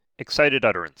Excited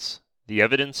Utterance, the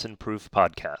Evidence and Proof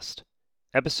Podcast,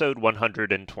 Episode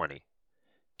 120,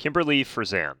 Kimberly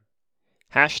Frizan,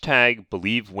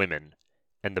 #BelieveWomen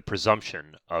and the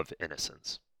Presumption of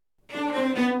Innocence.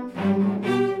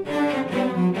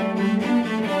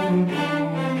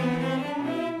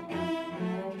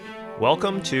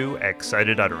 Welcome to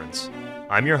Excited Utterance.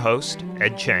 I'm your host,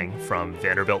 Ed Cheng from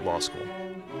Vanderbilt Law School.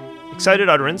 Excited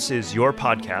Utterance is your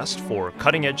podcast for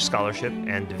cutting-edge scholarship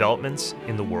and developments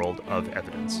in the world of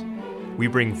evidence. We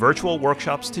bring virtual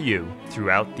workshops to you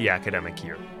throughout the academic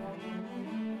year.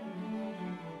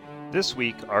 This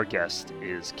week, our guest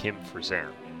is Kim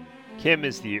Frizan. Kim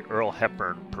is the Earl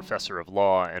Hepburn Professor of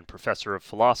Law and Professor of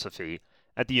Philosophy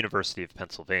at the University of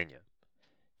Pennsylvania.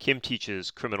 Kim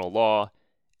teaches criminal law,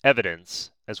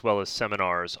 evidence, as well as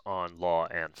seminars on law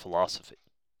and philosophy.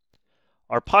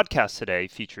 Our podcast today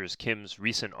features Kim's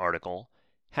recent article,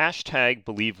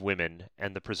 #BelieveWomen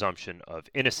and the Presumption of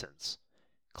Innocence,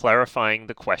 clarifying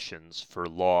the questions for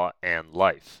law and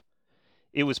life.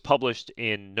 It was published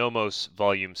in Nomos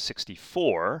Volume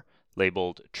 64,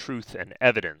 labeled Truth and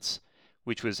Evidence,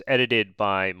 which was edited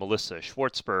by Melissa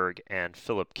Schwartzberg and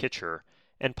Philip Kitcher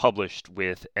and published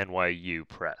with NYU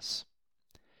Press.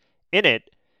 In it,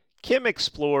 Kim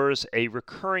explores a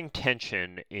recurring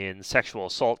tension in sexual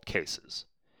assault cases.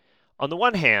 On the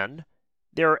one hand,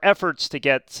 there are efforts to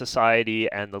get society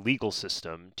and the legal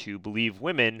system to believe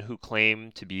women who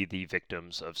claim to be the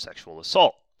victims of sexual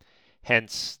assault,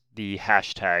 hence the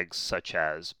hashtags such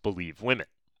as #BelieveWomen.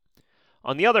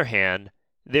 On the other hand,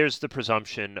 there's the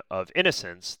presumption of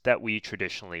innocence that we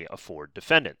traditionally afford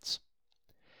defendants.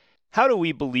 How do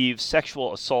we believe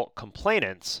sexual assault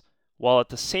complainants while at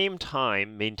the same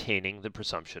time maintaining the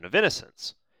presumption of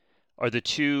innocence? Are the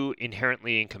two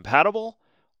inherently incompatible,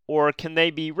 or can they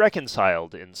be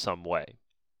reconciled in some way?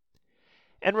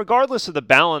 And regardless of the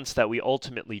balance that we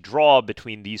ultimately draw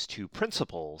between these two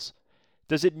principles,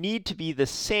 does it need to be the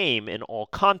same in all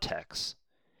contexts?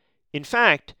 In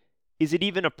fact, is it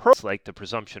even appropriate, like the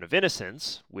presumption of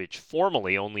innocence, which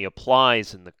formally only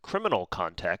applies in the criminal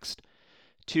context,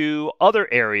 to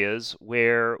other areas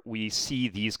where we see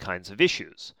these kinds of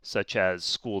issues, such as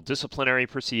school disciplinary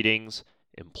proceedings,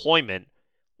 employment,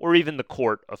 or even the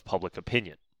court of public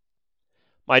opinion?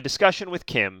 My discussion with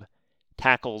Kim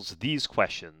tackles these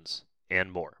questions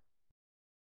and more.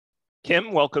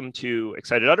 Kim, welcome to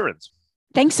Excited Utterance.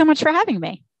 Thanks so much for having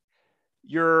me.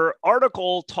 Your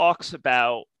article talks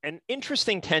about an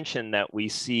interesting tension that we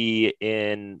see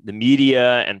in the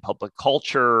media and public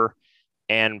culture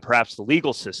and perhaps the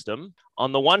legal system.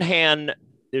 On the one hand,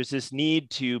 there's this need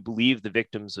to believe the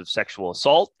victims of sexual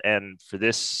assault, and for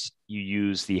this, you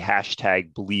use the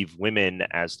 #BelieveWomen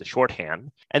as the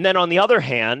shorthand. And then on the other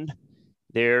hand,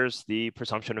 there's the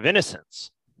presumption of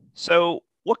innocence. So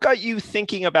what got you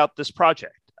thinking about this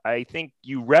project? I think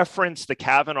you referenced the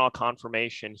Kavanaugh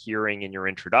confirmation hearing in your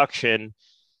introduction,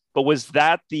 but was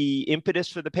that the impetus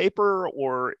for the paper,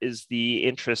 or is the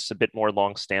interest a bit more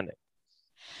longstanding?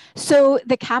 So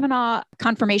the Kavanaugh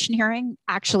confirmation hearing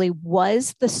actually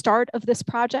was the start of this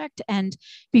project. And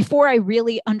before I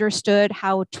really understood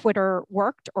how Twitter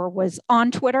worked or was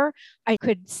on Twitter, I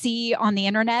could see on the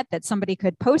internet that somebody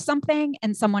could post something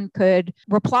and someone could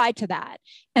reply to that.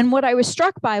 And what I was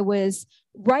struck by was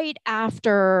right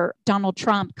after Donald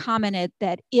Trump commented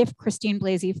that if Christine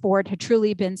Blasey Ford had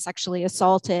truly been sexually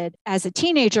assaulted as a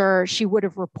teenager, she would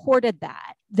have reported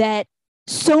that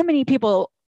so many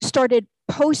people started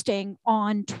posting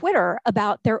on Twitter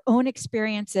about their own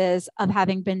experiences of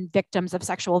having been victims of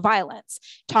sexual violence,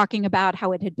 talking about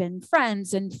how it had been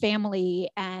friends and family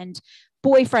and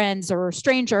boyfriends or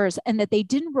strangers, and that they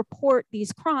didn't report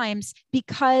these crimes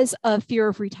because of fear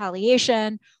of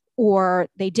retaliation, or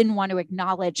they didn't want to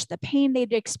acknowledge the pain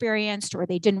they'd experienced, or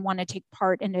they didn't want to take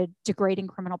part in a degrading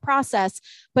criminal process.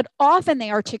 But often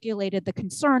they articulated the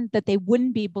concern that they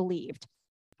wouldn't be believed.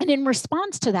 And in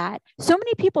response to that, so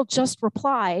many people just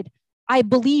replied, "I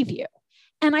believe you."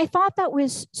 And I thought that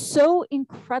was so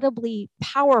incredibly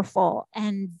powerful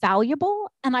and valuable.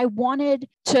 And I wanted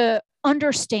to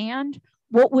understand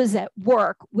what was at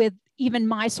work with even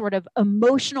my sort of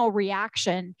emotional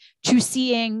reaction to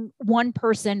seeing one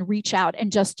person reach out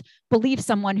and just believe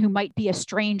someone who might be a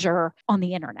stranger on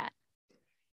the internet.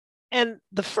 And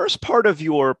the first part of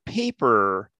your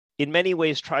paper in many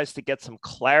ways tries to get some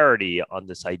clarity on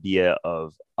this idea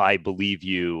of "I believe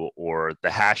you" or the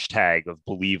hashtag of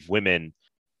 #BelieveWomen.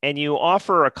 And you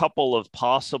offer a couple of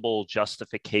possible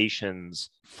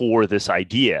justifications for this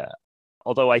idea.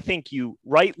 Although I think you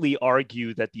rightly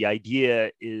argue that the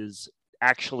idea is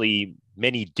actually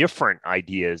many different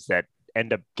ideas that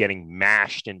end up getting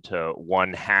mashed into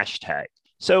one hashtag.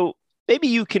 So maybe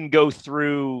you can go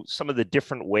through some of the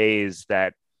different ways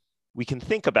that we can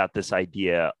think about this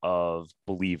idea of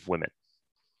believe women.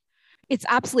 It's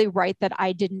absolutely right that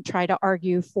I didn't try to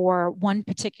argue for one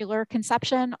particular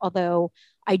conception, although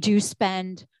I do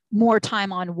spend more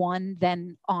time on one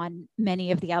than on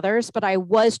many of the others. But I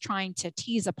was trying to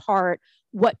tease apart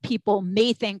what people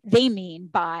may think they mean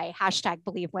by hashtag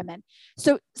believe women.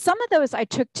 So some of those I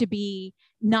took to be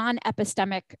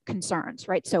non-epistemic concerns,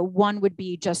 right? So one would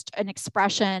be just an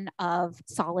expression of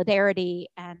solidarity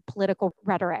and political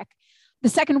rhetoric. The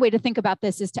second way to think about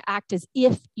this is to act as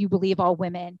if you believe all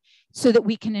women so that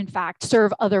we can, in fact,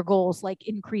 serve other goals like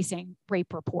increasing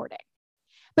rape reporting.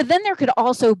 But then there could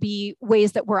also be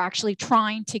ways that we're actually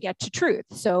trying to get to truth.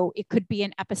 So it could be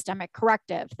an epistemic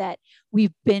corrective that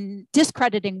we've been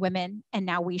discrediting women and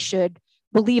now we should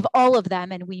believe all of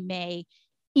them and we may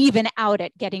even out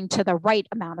at getting to the right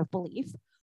amount of belief.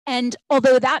 And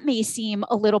although that may seem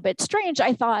a little bit strange,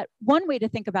 I thought one way to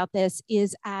think about this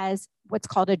is as what's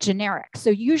called a generic. So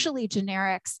usually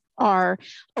generics are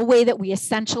a way that we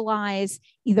essentialize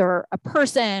either a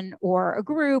person or a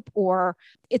group, or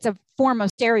it's a form of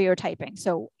stereotyping.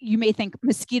 So you may think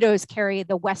mosquitoes carry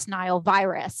the West Nile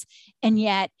virus, and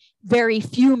yet very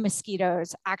few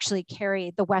mosquitoes actually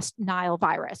carry the West Nile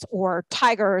virus, or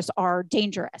tigers are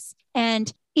dangerous.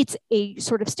 And it's a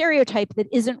sort of stereotype that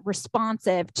isn't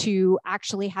responsive to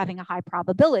actually having a high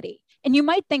probability. And you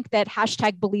might think that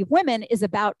hashtag believe women is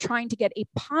about trying to get a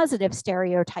positive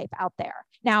stereotype out there.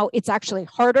 Now, it's actually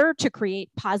harder to create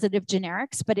positive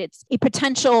generics, but it's a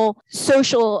potential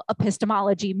social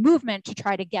epistemology movement to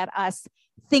try to get us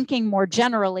thinking more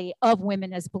generally of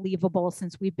women as believable,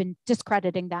 since we've been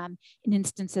discrediting them in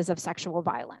instances of sexual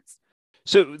violence.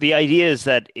 So the idea is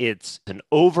that it's an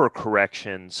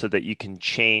overcorrection so that you can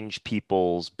change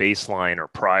people's baseline or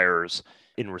priors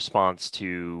in response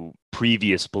to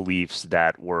previous beliefs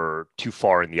that were too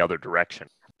far in the other direction.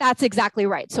 That's exactly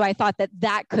right. So I thought that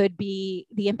that could be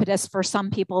the impetus for some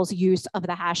people's use of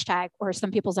the hashtag or some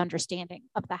people's understanding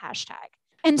of the hashtag.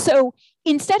 And so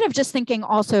instead of just thinking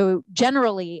also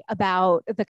generally about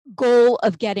the goal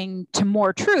of getting to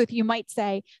more truth, you might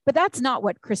say, but that's not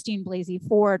what Christine Blasey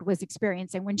Ford was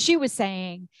experiencing when she was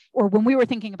saying, or when we were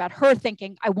thinking about her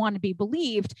thinking, I want to be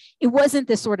believed. It wasn't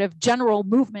this sort of general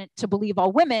movement to believe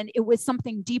all women. It was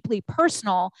something deeply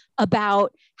personal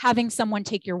about having someone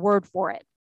take your word for it.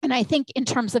 And I think in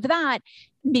terms of that,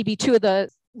 maybe two of the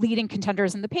leading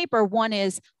contenders in the paper. One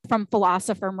is from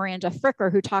philosopher Miranda Fricker,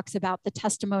 who talks about the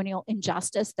testimonial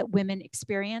injustice that women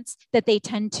experience, that they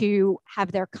tend to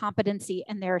have their competency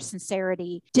and their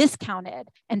sincerity discounted.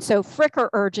 And so Fricker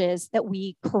urges that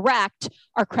we correct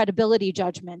our credibility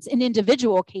judgments in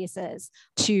individual cases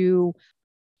to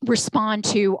respond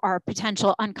to our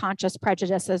potential unconscious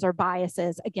prejudices or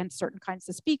biases against certain kinds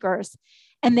of speakers.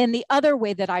 And then the other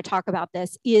way that I talk about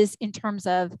this is in terms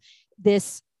of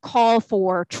this call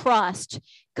for trust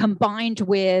combined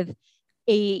with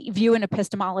a view in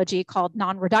epistemology called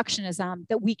non-reductionism,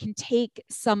 that we can take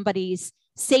somebody's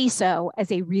say-so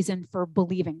as a reason for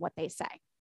believing what they say.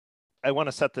 I want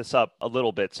to set this up a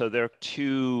little bit. So there are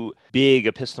two big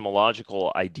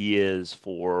epistemological ideas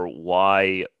for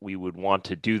why we would want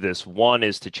to do this. One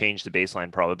is to change the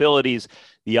baseline probabilities.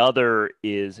 The other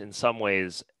is in some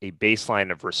ways a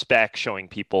baseline of respect, showing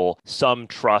people some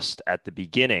trust at the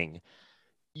beginning.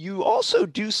 You also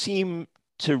do seem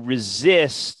to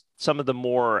resist some of the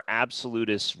more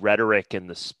absolutist rhetoric in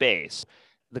the space.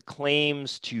 The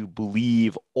claims to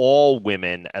believe all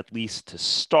women, at least to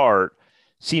start,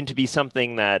 seem to be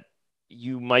something that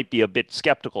you might be a bit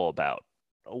skeptical about.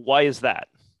 Why is that?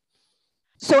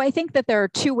 So I think that there are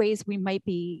two ways we might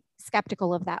be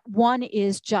skeptical of that. One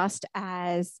is just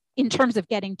as in terms of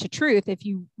getting to truth, if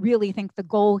you really think the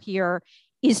goal here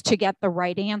is to get the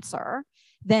right answer,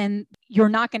 then you're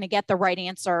not going to get the right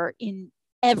answer in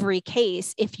every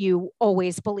case if you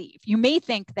always believe. You may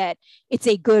think that it's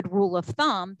a good rule of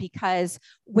thumb because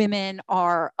women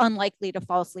are unlikely to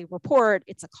falsely report.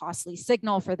 It's a costly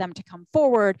signal for them to come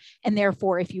forward. And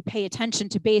therefore, if you pay attention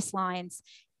to baselines,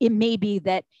 it may be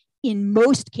that in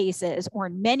most cases, or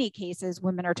in many cases,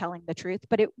 women are telling the truth,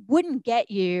 but it wouldn't get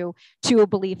you to a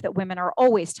belief that women are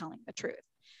always telling the truth.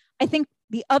 I think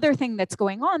the other thing that's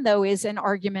going on, though, is an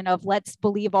argument of let's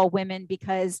believe all women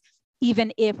because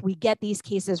even if we get these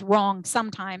cases wrong,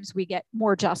 sometimes we get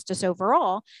more justice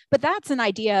overall. But that's an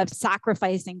idea of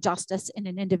sacrificing justice in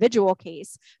an individual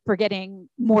case for getting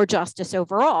more justice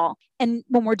overall. And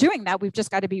when we're doing that, we've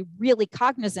just got to be really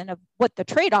cognizant of what the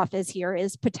trade-off is here,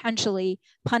 is potentially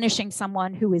punishing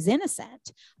someone who is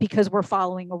innocent because we're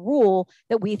following a rule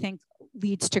that we think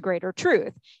leads to greater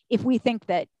truth. If we think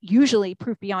that usually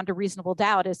proof beyond a reasonable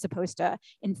doubt is supposed to,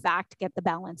 in fact, get the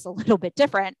balance a little bit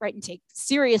different, right, and take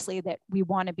seriously that we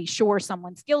want to be sure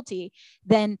someone's guilty,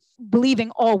 then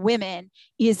believing all women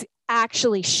is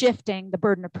actually shifting the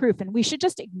burden of proof. And we should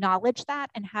just acknowledge that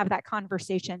and have that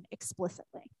conversation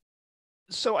explicitly.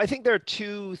 So I think there are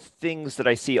two things that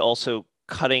I see also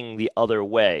cutting the other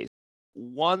way.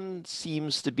 One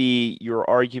seems to be your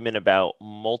argument about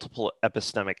multiple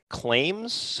epistemic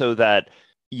claims, so that,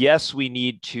 yes, we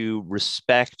need to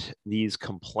respect these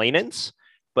complainants,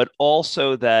 but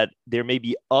also that there may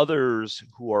be others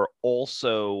who are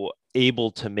also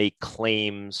able to make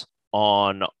claims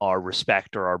on our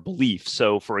respect or our belief.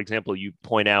 So, for example, you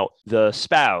point out the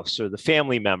spouse or the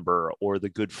family member or the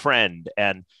good friend,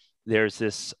 and there's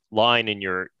this line in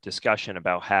your discussion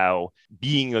about how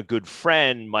being a good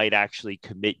friend might actually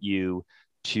commit you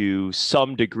to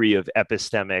some degree of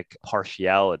epistemic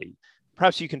partiality.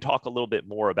 Perhaps you can talk a little bit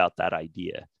more about that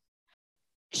idea.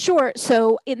 Sure.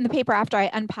 So in the paper, after I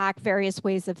unpack various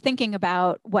ways of thinking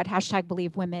about what hashtag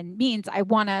Believe Women means, I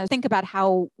want to think about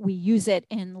how we use it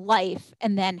in life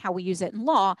and then how we use it in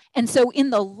law. And so in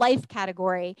the life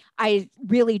category, I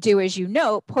really do, as you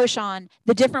know, push on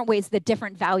the different ways that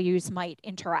different values might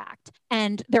interact.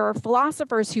 And there are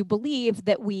philosophers who believe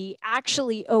that we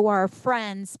actually owe our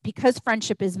friends, because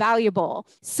friendship is valuable,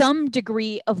 some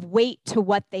degree of weight to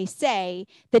what they say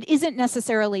that isn't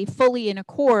necessarily fully in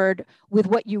accord with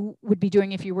what you would be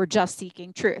doing if you were just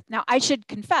seeking truth. Now, I should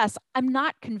confess, I'm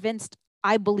not convinced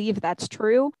I believe that's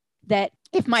true, that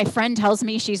if my friend tells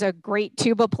me she's a great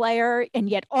tuba player, and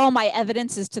yet all my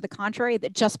evidence is to the contrary,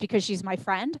 that just because she's my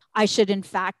friend, I should in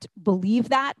fact believe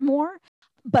that more.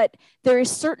 But there is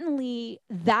certainly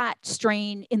that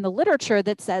strain in the literature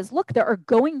that says, look, there are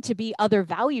going to be other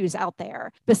values out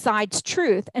there besides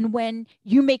truth. And when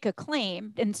you make a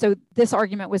claim, and so this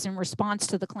argument was in response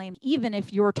to the claim, even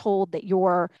if you're told that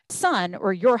your son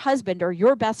or your husband or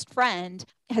your best friend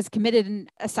has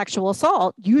committed a sexual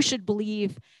assault, you should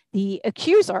believe the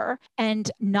accuser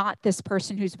and not this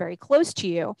person who's very close to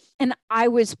you. And I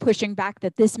was pushing back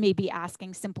that this may be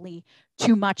asking simply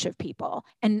too much of people.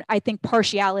 And I think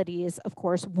partiality is, of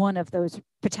course, one of those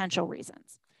potential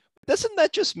reasons. Doesn't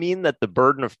that just mean that the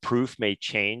burden of proof may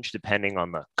change depending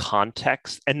on the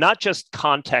context, and not just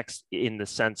context in the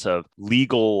sense of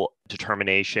legal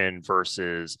determination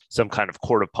versus some kind of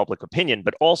court of public opinion,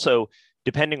 but also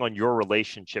depending on your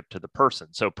relationship to the person.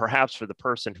 So perhaps for the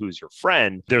person who's your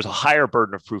friend, there's a higher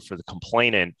burden of proof for the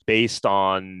complainant based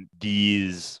on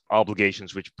these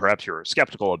obligations, which perhaps you're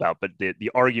skeptical about. But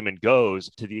the argument goes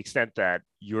to the extent that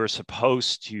you're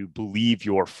supposed to believe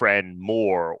your friend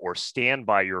more or stand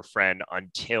by your friend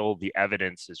until the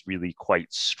evidence is really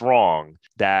quite strong,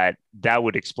 that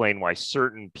would explain why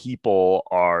certain people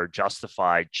are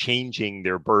justified changing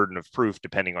their burden of proof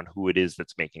depending on who it is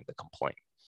that's making the complaint.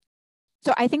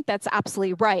 So I think that's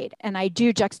absolutely right. And I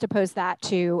do juxtapose that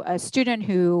to a student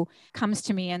who comes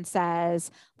to me and says,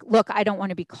 look, I don't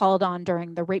want to be called on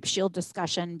during the Rape Shield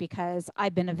discussion because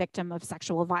I've been a victim of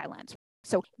sexual violence.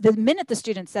 So the minute the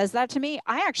student says that to me,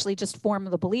 I actually just form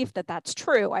the belief that that's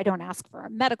true. I don't ask for a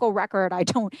medical record. I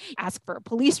don't ask for a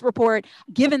police report.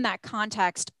 Given that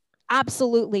context,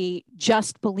 absolutely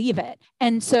just believe it.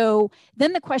 And so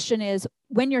then the question is,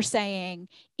 when you're saying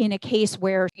in a case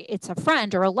where it's a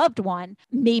friend or a loved one,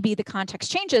 maybe the context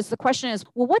changes. The question is,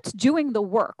 well, what's doing the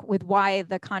work with why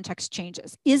the context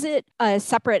changes? Is it a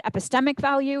separate epistemic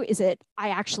value? Is it I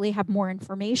actually have more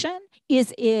information?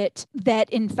 Is it that,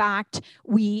 in fact,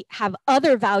 we have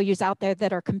other values out there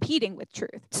that are competing with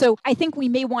truth? So I think we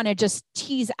may want to just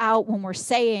tease out when we're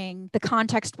saying the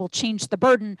context will change the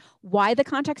burden, why the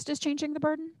context is changing the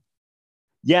burden.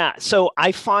 Yeah, so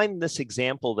I find this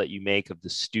example that you make of the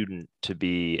student to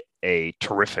be a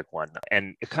terrific one.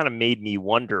 And it kind of made me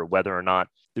wonder whether or not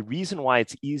the reason why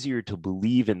it's easier to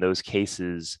believe in those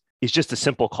cases is just a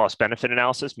simple cost-benefit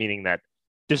analysis, meaning that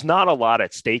there's not a lot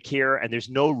at stake here, and there's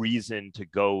no reason to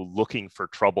go looking for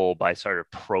trouble by sort of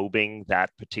probing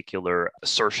that particular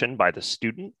assertion by the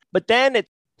student. But then it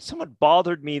somewhat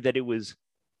bothered me that it was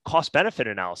cost-benefit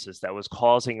analysis that was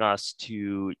causing us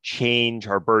to change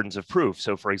our burdens of proof.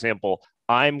 So, for example,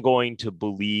 I'm going to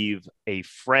believe a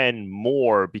friend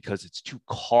more because it's too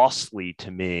costly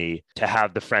to me to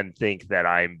have the friend think that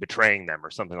I'm betraying them or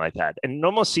something like that. And it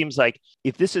almost seems like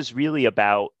if this is really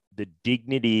about the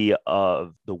dignity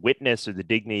of the witness or the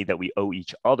dignity that we owe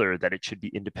each other, that it should be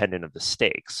independent of the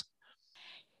stakes.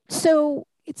 So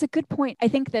It's a good point. I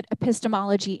think that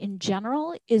epistemology in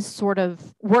general is sort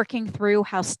of working through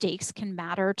how stakes can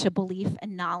matter to belief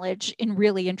and knowledge in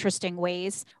really interesting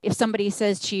ways. If somebody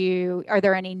says to you, are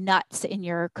there any nuts in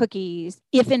your cookies?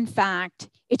 If in fact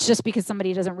it's just because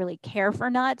somebody doesn't really care for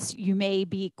nuts, you may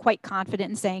be quite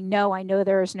confident in saying, no, I know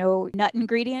there's no nut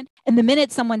ingredient. And the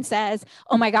minute someone says,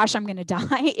 oh my gosh, I'm going to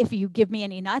die if you give me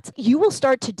any nuts, you will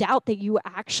start to doubt that you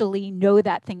actually know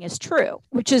that thing is true,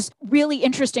 which is really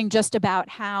interesting just about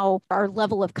how our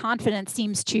level of confidence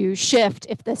seems to shift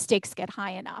if the stakes get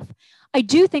high enough. I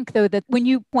do think, though, that when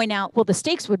you point out, well, the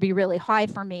stakes would be really high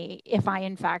for me if I,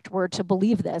 in fact, were to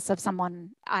believe this of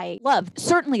someone I love.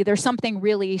 Certainly, there's something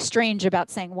really strange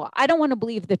about saying, well, I don't want to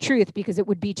believe the truth because it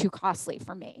would be too costly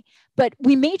for me. But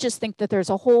we may just think that there's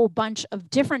a whole bunch of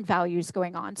different values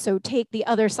going on. So take the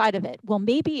other side of it. Well,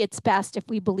 maybe it's best if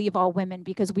we believe all women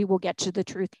because we will get to the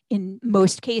truth in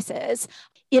most cases,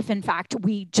 if, in fact,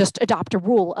 we just adopt a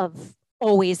rule of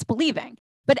always believing.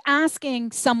 But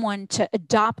asking someone to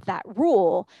adopt that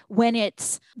rule when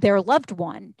it's their loved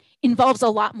one involves a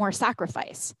lot more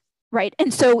sacrifice, right?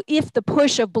 And so if the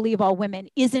push of believe all women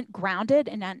isn't grounded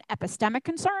in an epistemic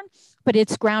concern, but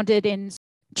it's grounded in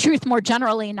truth more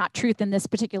generally, not truth in this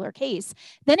particular case,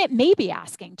 then it may be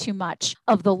asking too much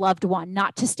of the loved one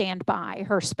not to stand by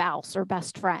her spouse or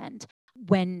best friend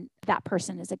when that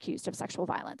person is accused of sexual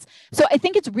violence. So I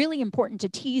think it's really important to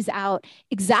tease out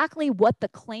exactly what the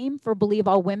claim for believe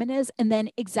all women is, and then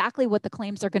exactly what the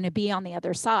claims are going to be on the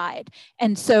other side.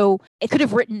 And so it could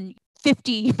have written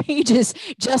 50 pages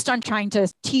just on trying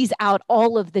to tease out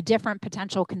all of the different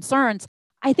potential concerns.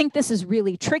 I think this is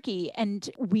really tricky, and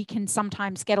we can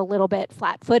sometimes get a little bit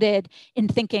flat-footed in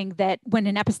thinking that when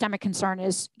an epistemic concern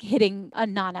is hitting a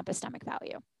non-epistemic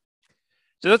value.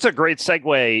 So that's a great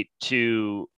segue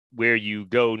to where you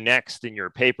go next in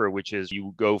your paper, which is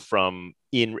you go from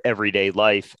in everyday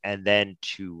life and then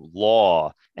to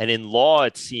law. And in law,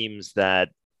 it seems that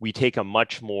we take a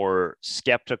much more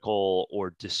skeptical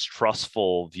or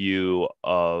distrustful view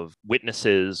of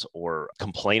witnesses or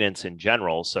complainants in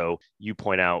general. So you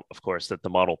point out, of course, that the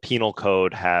model penal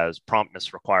code has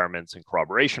promptness requirements and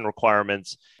corroboration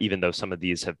requirements, even though some of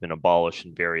these have been abolished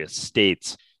in various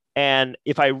states. And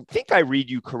if I think I read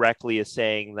you correctly as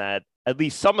saying that at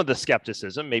least some of the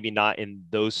skepticism, maybe not in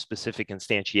those specific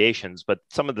instantiations, but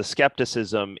some of the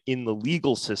skepticism in the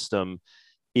legal system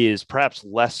is perhaps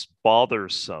less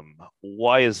bothersome.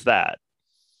 Why is that?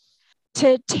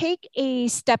 To take a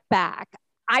step back,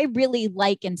 I really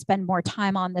like and spend more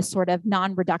time on this sort of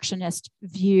non-reductionist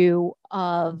view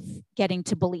of getting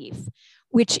to belief,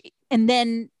 and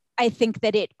then I think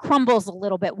that it crumbles a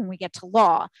little bit when we get to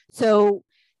law. So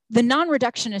the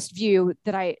non-reductionist view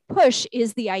that I push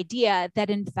is the idea that,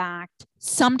 in fact,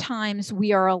 sometimes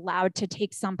we are allowed to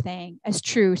take something as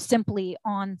true simply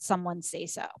on someone's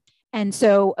say-so. And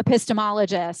so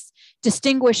epistemologists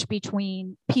distinguish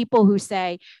between people who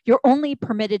say you're only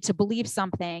permitted to believe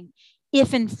something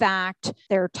if, in fact,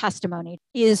 their testimony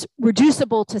is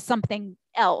reducible to something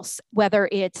else, whether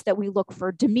it's that we look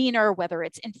for demeanor, whether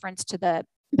it's inference to the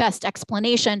best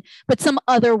explanation, but some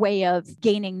other way of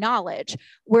gaining knowledge.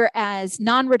 Whereas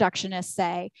non-reductionists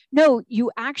say, no,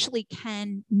 you actually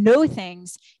can know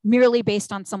things merely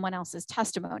based on someone else's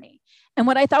testimony. And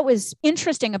what I thought was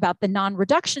interesting about the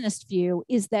non-reductionist view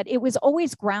is that it was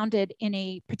always grounded in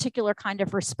a particular kind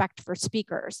of respect for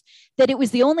speakers, that it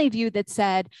was the only view that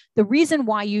said, the reason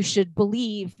why you should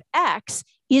believe X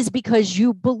is because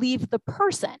you believe the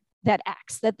person that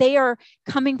X, that they are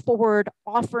coming forward,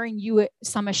 offering you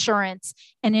some assurance,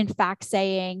 and in fact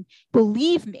saying,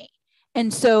 believe me.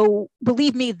 And so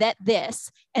believe me that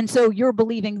this, and so you're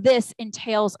believing this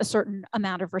entails a certain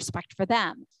amount of respect for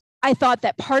them. I thought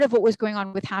that part of what was going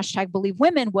on with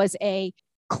 #BelieveWomen was a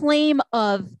claim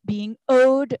of being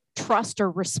owed trust or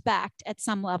respect at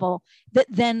some level that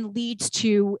then leads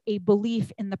to a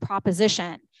belief in the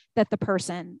proposition that the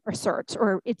person asserts,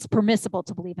 or it's permissible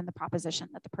to believe in the proposition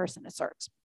that the person asserts.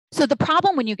 So the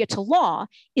problem when you get to law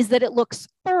is that it looks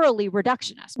thoroughly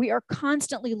reductionist. We are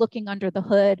constantly looking under the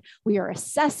hood. We are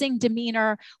assessing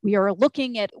demeanor. We are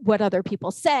looking at what other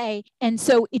people say. And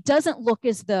so it doesn't look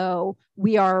as though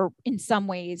we are in some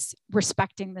ways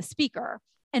respecting the speaker.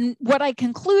 And what I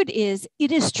conclude is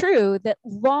it is true that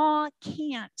law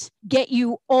can't get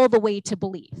you all the way to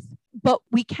belief, but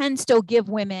we can still give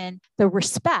women the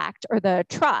respect or the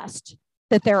trust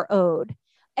that they're owed.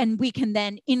 And we can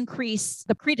then increase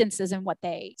the credences in what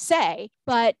they say,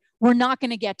 but we're not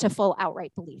going to get to full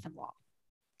outright belief in law.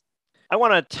 I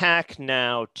want to tack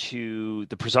now to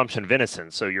the presumption of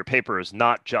innocence. So your paper is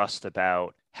not just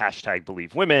about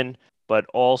 #BelieveWomen, but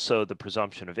also the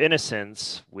presumption of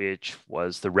innocence, which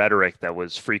was the rhetoric that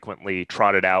was frequently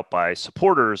trotted out by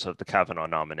supporters of the Kavanaugh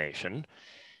nomination.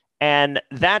 And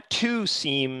that too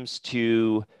seems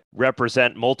to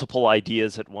represent multiple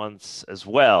ideas at once as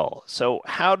well. So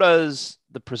how does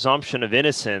the presumption of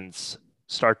innocence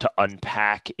start to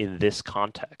unpack in this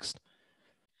context?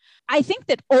 I think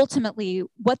that ultimately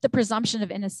what the presumption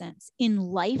of innocence in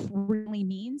life really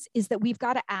means is that we've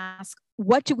got to ask,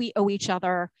 what do we owe each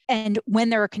other? And when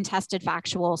there are contested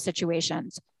factual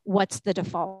situations, what's the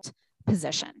default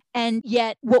position? And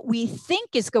yet what we think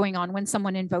is going on when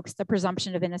someone invokes the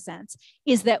presumption of innocence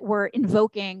is that we're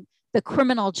invoking the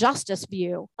criminal justice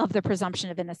view of the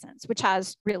presumption of innocence, which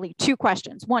has really two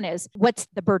questions. One is, what's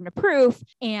the burden of proof?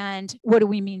 And what do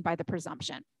we mean by the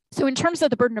presumption? So in terms of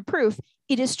the burden of proof,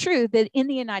 it is true that in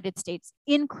the United States,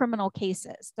 in criminal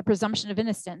cases, the presumption of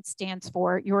innocence stands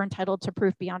for you're entitled to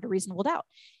proof beyond a reasonable doubt.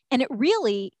 And it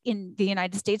really, in the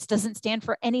United States, doesn't stand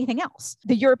for anything else.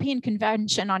 The European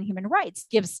Convention on Human Rights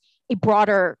gives a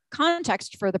broader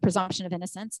context for the presumption of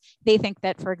innocence. They think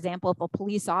that, for example, if a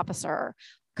police officer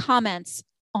comments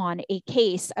on a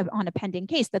case, on a pending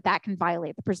case, that can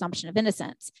violate the presumption of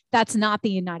innocence. That's not the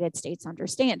United States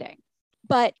understanding.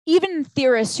 But even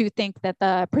theorists who think that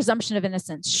the presumption of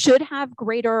innocence should have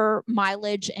greater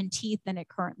mileage and teeth than it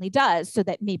currently does, so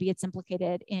that maybe it's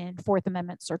implicated in Fourth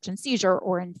Amendment search and seizure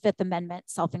or in Fifth Amendment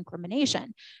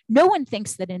self-incrimination, no one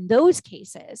thinks that in those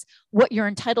cases, what you're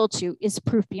entitled to is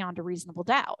proof beyond a reasonable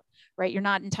doubt, right? You're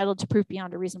not entitled to proof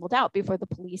beyond a reasonable doubt before the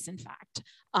police, in fact,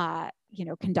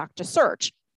 conduct a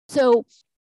search. So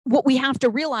what we have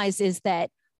to realize is that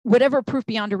whatever proof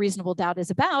beyond a reasonable doubt is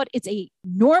about, it's a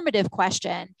normative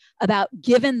question about,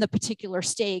 given the particular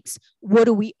stakes, what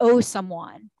do we owe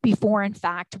someone before, in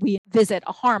fact, we visit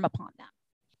a harm upon them?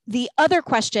 The other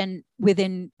question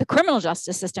within the criminal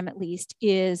justice system, at least,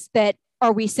 is that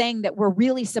are we saying that we're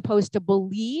really supposed to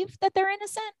believe that they're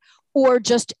innocent, or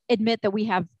just admit that we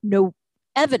have no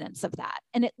evidence of that?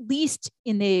 And at least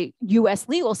in the US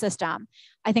legal system,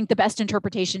 I think the best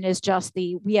interpretation is just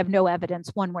we have no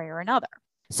evidence one way or another.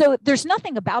 So there's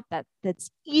nothing about that that's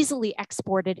easily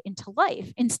exported into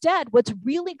life. Instead, what's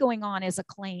really going on is a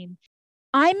claim,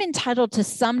 I'm entitled to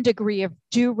some degree of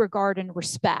due regard and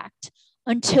respect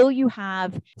until you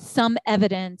have some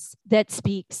evidence that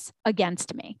speaks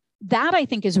against me. That, I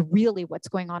think, is really what's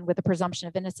going on with the presumption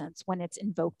of innocence when it's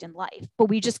invoked in life. But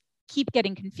we just keep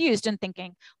getting confused and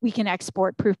thinking we can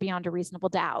export proof beyond a reasonable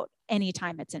doubt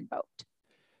anytime it's invoked.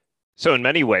 So in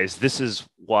many ways, this is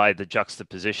why the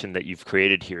juxtaposition that you've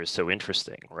created here is so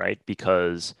interesting, right?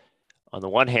 Because on the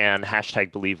one hand,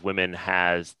 #BelieveWomen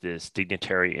has this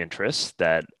dignitary interest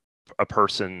that a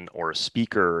person or a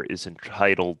speaker is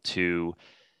entitled to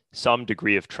some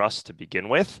degree of trust to begin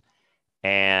with.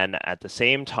 And at the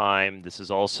same time, this is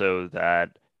also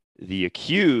that the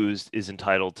accused is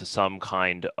entitled to some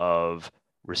kind of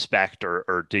respect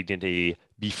or dignity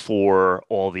before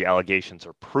all the allegations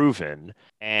are proven.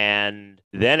 And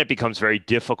then it becomes very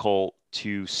difficult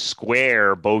to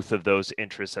square both of those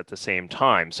interests at the same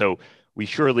time. So we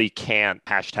surely can't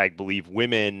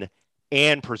 #BelieveWomen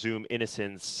and presume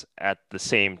innocence at the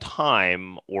same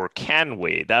time, or can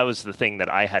we? That was the thing that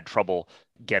I had trouble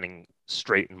getting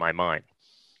straight in my mind.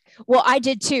 Well, I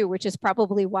did too, which is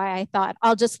probably why I thought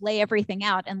I'll just lay everything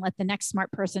out and let the next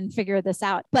smart person figure this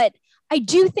out. But I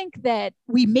do think that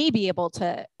we may be able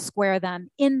to square them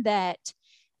in that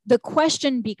the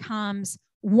question becomes,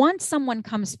 once someone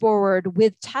comes forward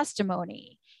with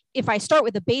testimony, if I start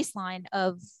with a baseline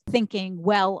of thinking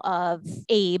well of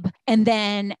Abe, and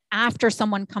then after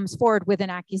someone comes forward with an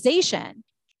accusation,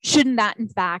 shouldn't that in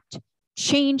fact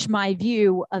change my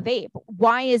view of Abe?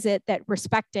 Why is it that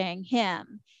respecting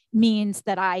him means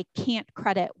that I can't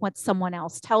credit what someone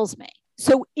else tells me?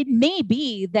 So it may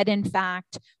be that in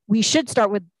fact, we should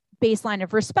start with baseline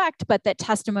of respect, but that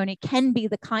testimony can be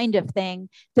the kind of thing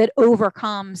that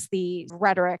overcomes the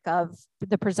rhetoric of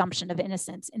the presumption of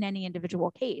innocence in any individual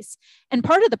case. And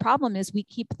part of the problem is we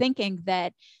keep thinking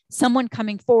that someone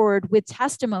coming forward with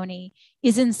testimony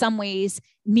is in some ways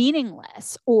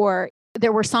meaningless. Or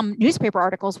there were some newspaper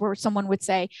articles where someone would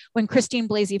say, when Christine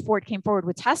Blasey Ford came forward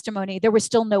with testimony, there was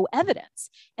still no evidence.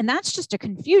 And that's just a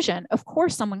confusion. Of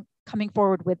course, someone coming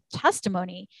forward with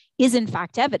testimony is in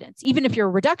fact evidence. Even if you're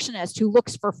a reductionist who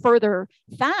looks for further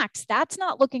facts, that's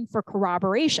not looking for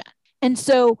corroboration. And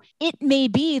so it may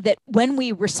be that when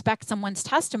we respect someone's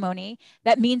testimony,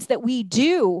 that means that we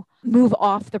do move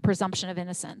off the presumption of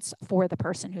innocence for the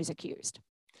person who's accused.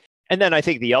 And then I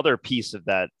think the other piece of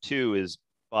that too is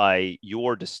by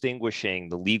your distinguishing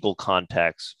the legal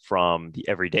context from the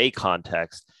everyday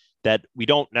context, that we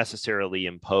don't necessarily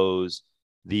impose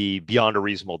the beyond a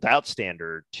reasonable doubt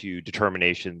standard to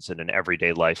determinations in an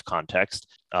everyday life context.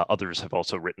 Others have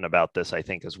also written about this, I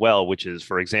think, as well, which is,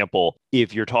 for example,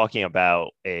 if you're talking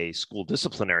about a school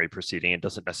disciplinary proceeding, it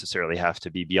doesn't necessarily have to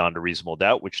be beyond a reasonable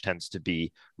doubt, which tends to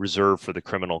be reserved for the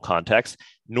criminal context,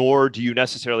 nor do you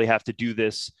necessarily have to do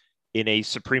this in a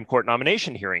Supreme Court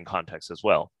nomination hearing context as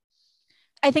well.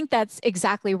 I think that's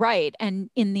exactly right. And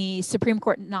in the Supreme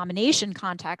Court nomination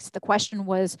context, the question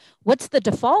was, what's the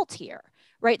default here?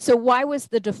 Right? So why was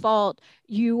the default,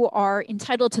 you are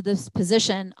entitled to this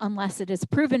position unless it is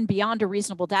proven beyond a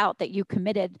reasonable doubt that you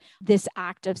committed this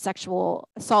act of sexual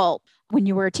assault when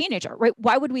you were a teenager, right?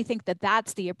 Why would we think that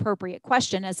that's the appropriate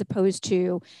question as opposed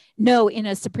to, no, in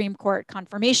a Supreme Court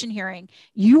confirmation hearing,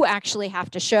 you actually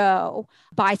have to show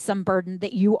by some burden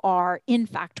that you are in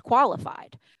fact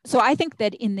qualified. So I think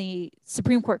that in the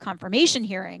Supreme Court confirmation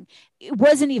hearing, it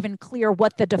wasn't even clear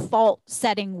what the default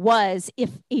setting was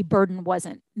if a burden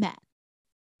wasn't met.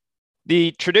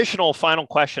 The traditional final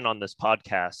question on this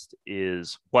podcast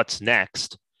is, what's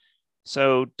next?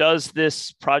 So does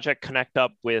this project connect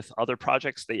up with other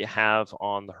projects that you have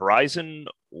on the horizon?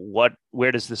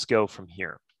 Where does this go from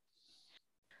here?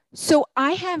 So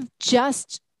I have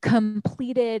just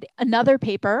completed another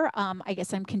paper. I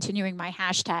guess I'm continuing my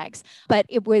hashtags, but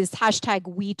it was hashtag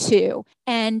 #WeToo.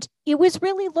 And it was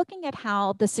really looking at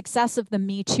how the success of the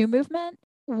Me Too movement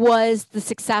was the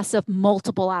success of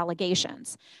multiple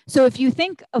allegations. So if you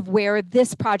think of where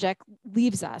this project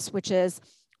leaves us, which is,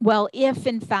 well, if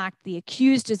in fact the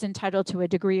accused is entitled to a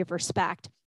degree of respect,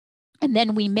 and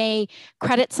then we may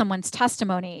credit someone's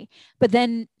testimony, but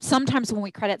then sometimes when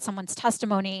we credit someone's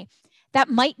testimony, that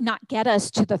might not get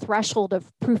us to the threshold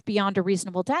of proof beyond a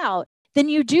reasonable doubt, then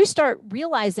you do start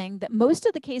realizing that most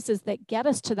of the cases that get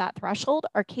us to that threshold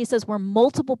are cases where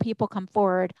multiple people come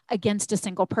forward against a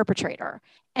single perpetrator.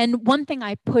 And one thing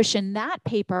I push in that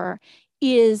paper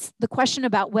is the question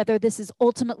about whether this is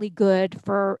ultimately good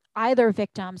for either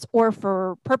victims or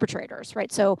for perpetrators,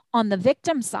 right? So on the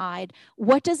victim side,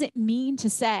 what does it mean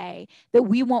to say that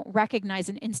we won't recognize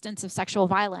an instance of sexual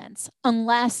violence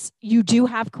unless you do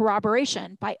have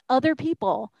corroboration by other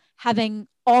people having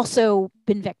also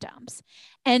been victims?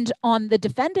 And on the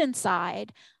defendant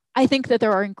side, I think that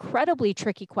there are incredibly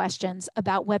tricky questions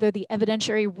about whether the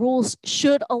evidentiary rules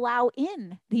should allow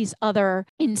in these other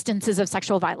instances of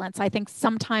sexual violence. I think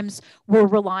sometimes we're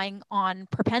relying on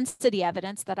propensity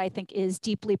evidence that I think is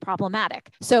deeply problematic.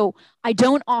 So I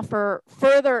don't offer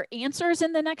further answers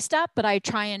in the next step, but I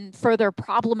try and further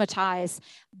problematize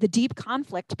the deep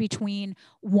conflict between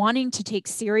wanting to take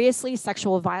seriously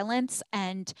sexual violence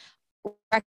and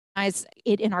recognize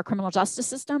it in our criminal justice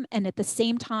system, and at the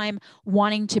same time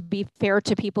wanting to be fair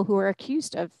to people who are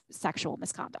accused of sexual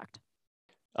misconduct.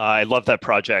 I love that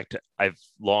project. I've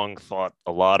long thought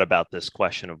a lot about this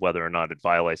question of whether or not it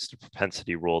violates the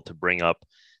propensity rule to bring up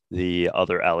the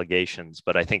other allegations,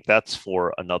 but I think that's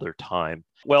for another time.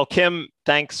 Well, Kim,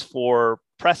 thanks for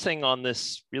pressing on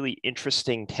this really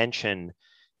interesting tension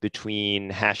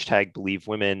between hashtag Believe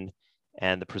Women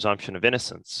and the presumption of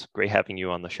innocence. Great having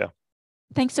you on the show.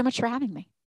 Thanks so much for having me.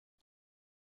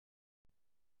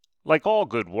 Like all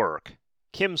good work,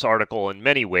 Kim's article in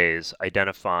many ways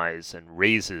identifies and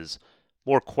raises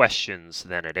more questions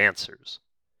than it answers.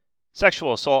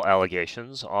 Sexual assault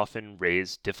allegations often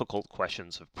raise difficult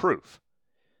questions of proof.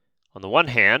 On the one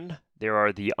hand, there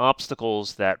are the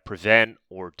obstacles that prevent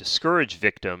or discourage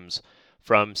victims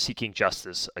from seeking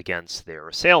justice against their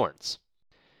assailants.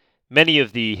 Many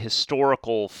of the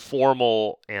historical,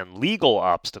 formal, and legal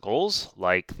obstacles,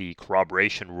 like the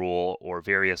corroboration rule or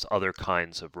various other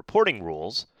kinds of reporting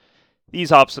rules,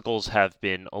 these obstacles have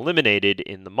been eliminated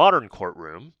in the modern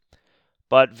courtroom,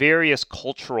 but various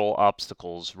cultural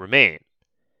obstacles remain.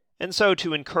 And so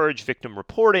to encourage victim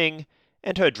reporting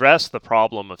and to address the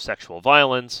problem of sexual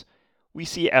violence, we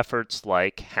see efforts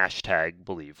like hashtag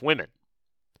Believe Women.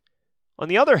 On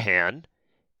the other hand,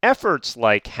 efforts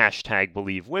like hashtag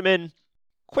Believe Women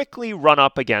quickly run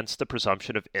up against the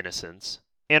presumption of innocence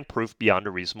and proof beyond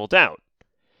a reasonable doubt.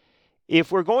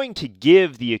 If we're going to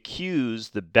give the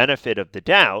accused the benefit of the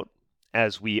doubt,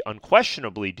 as we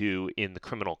unquestionably do in the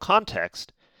criminal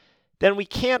context, then we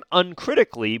can't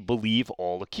uncritically believe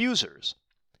all accusers.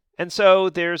 And so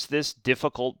there's this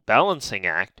difficult balancing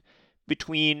act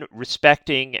between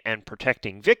respecting and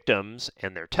protecting victims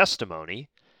and their testimony,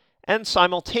 and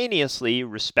simultaneously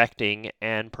respecting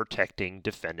and protecting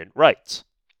defendant rights.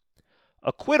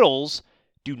 Acquittals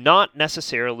do not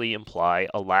necessarily imply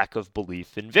a lack of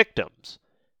belief in victims,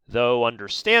 though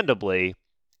understandably,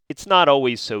 it's not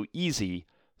always so easy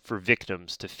for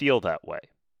victims to feel that way.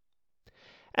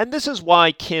 And this is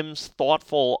why Kim's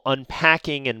thoughtful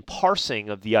unpacking and parsing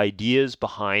of the ideas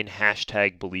behind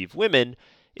 #BelieveWomen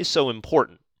is so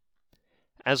important.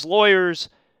 As lawyers,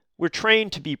 we're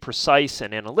trained to be precise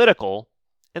and analytical,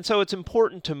 and so it's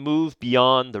important to move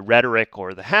beyond the rhetoric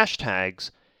or the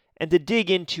hashtags and to dig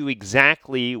into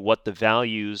exactly what the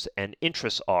values and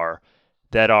interests are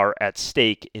that are at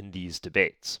stake in these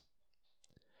debates.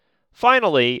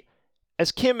 Finally,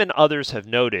 as Kim and others have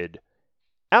noted,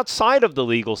 outside of the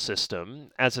legal system,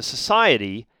 as a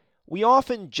society, we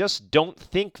often just don't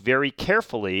think very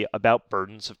carefully about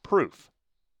burdens of proof.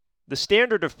 The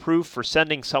standard of proof for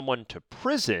sending someone to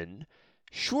prison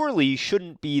surely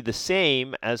shouldn't be the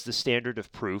same as the standard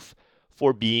of proof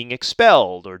for being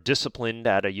expelled or disciplined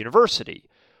at a university,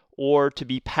 or to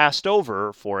be passed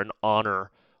over for an honor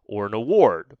or an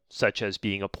award, such as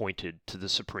being appointed to the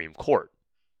Supreme Court.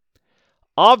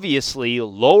 Obviously,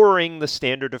 lowering the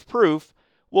standard of proof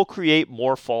will create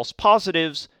more false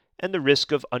positives and the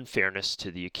risk of unfairness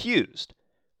to the accused.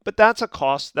 But that's a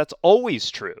cost that's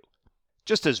always true,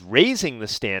 just as raising the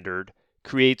standard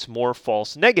creates more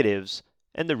false negatives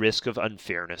and the risk of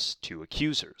unfairness to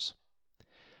accusers.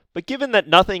 But given that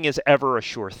nothing is ever a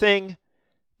sure thing,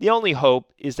 the only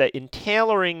hope is that in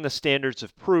tailoring the standards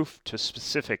of proof to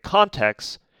specific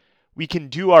contexts, we can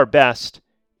do our best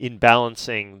in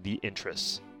balancing the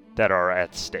interests that are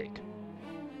at stake.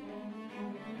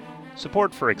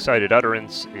 Support for Excited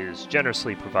Utterance is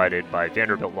generously provided by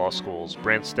Vanderbilt Law School's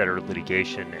Branstetter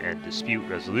Litigation and Dispute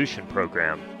Resolution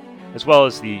Program, as well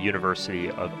as the University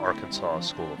of Arkansas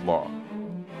School of Law.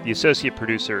 The associate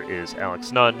producer is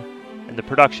Alex Nunn, and the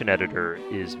production editor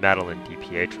is Madeline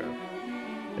DiPietro.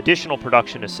 Additional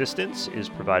production assistance is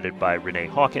provided by Renee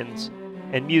Hawkins,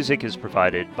 and music is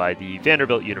provided by the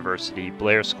Vanderbilt University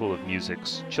Blair School of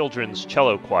Music's Children's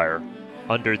Cello Choir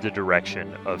under the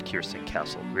direction of Kirsten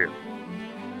Castle-Greer.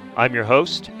 I'm your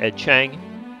host, Ed Chang,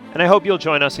 and I hope you'll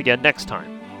join us again next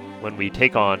time when we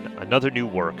take on another new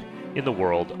work in the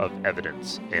world of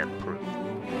evidence and proof.